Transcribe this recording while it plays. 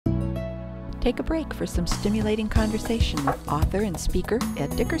Take a break for some stimulating conversation with author and speaker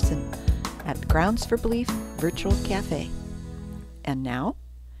Ed Dickerson at Grounds for Belief Virtual Cafe. And now,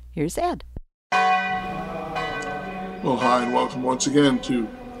 here's Ed. Well, hi, and welcome once again to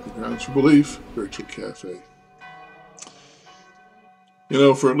the Grounds for Belief Virtual Cafe. You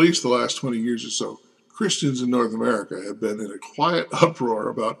know, for at least the last 20 years or so, Christians in North America have been in a quiet uproar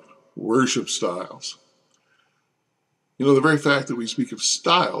about worship styles. You know, the very fact that we speak of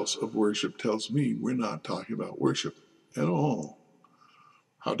styles of worship tells me we're not talking about worship at all.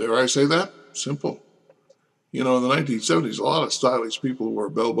 How dare I say that? Simple. You know, in the 1970s, a lot of stylish people wore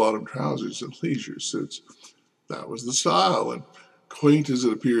bell-bottom trousers and leisure suits. That was the style, and quaint as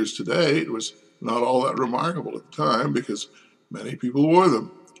it appears today, it was not all that remarkable at the time because many people wore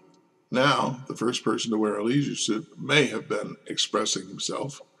them. Now, the first person to wear a leisure suit may have been expressing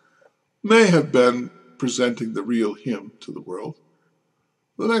himself, may have been presenting the real him to the world.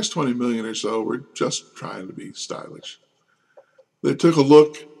 The next 20 million or so were just trying to be stylish. They took a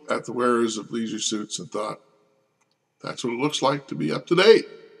look at the wearers of leisure suits and thought, that's what it looks like to be up to date.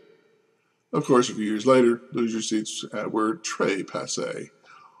 Of course, a few years later, leisure suits were très passé,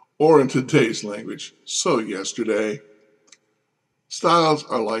 or in today's language, so yesterday. Styles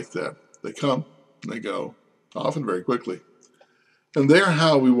are like that. They come and they go, often very quickly. And they're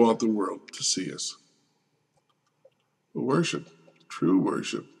how we want the world to see us. But worship, true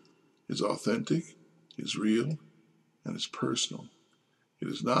worship, is authentic, is real, and is personal. It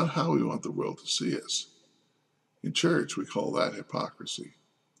is not how we want the world to see us. In church, we call that hypocrisy.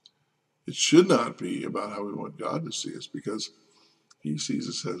 It should not be about how we want God to see us because He sees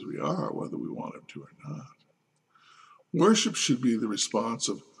us as we are, whether we want Him to or not. Worship should be the response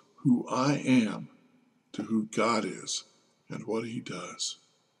of who I am to who God is and what He does.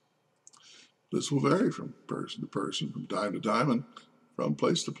 This will vary from person to person, from time to time, and from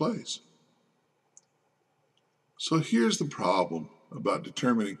place to place. So here's the problem about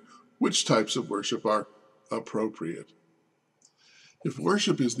determining which types of worship are appropriate. If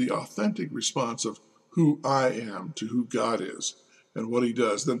worship is the authentic response of who I am to who God is and what He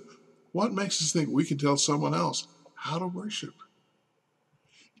does, then what makes us think we can tell someone else how to worship?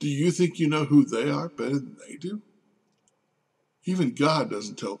 Do you think you know who they are better than they do? Even God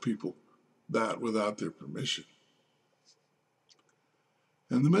doesn't tell people that without their permission.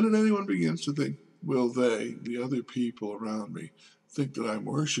 And the minute anyone begins to think, will they, the other people around me, think that I'm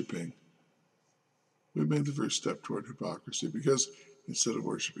worshiping, we've made the first step toward hypocrisy because instead of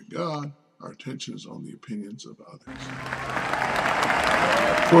worshiping God, our attention is on the opinions of others.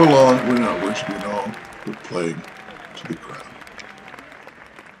 For long, we're not worshiping at all, we're playing to the crowd.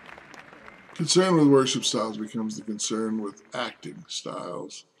 Concern with worship styles becomes the concern with acting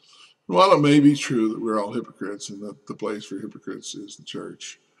styles. And while it may be true that we're all hypocrites and that the place for hypocrites is the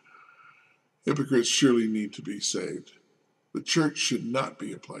church, hypocrites surely need to be saved. The church should not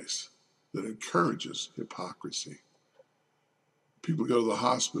be a place that encourages hypocrisy. People go to the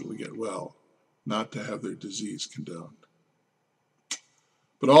hospital to get well, not to have their disease condoned.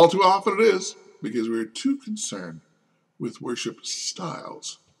 But all too often it is, because we're too concerned with worship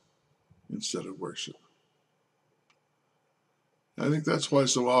styles instead of worship. I think that's why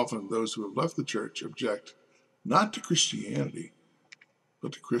so often those who have left the church object not to Christianity,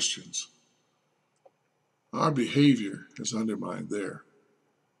 but to Christians. Our behavior has undermined their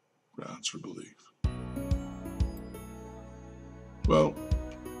grounds for belief. Well,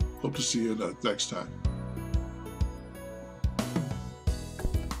 hope to see you next time.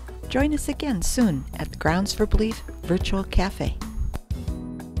 Join us again soon at the Grounds for Belief Virtual Cafe.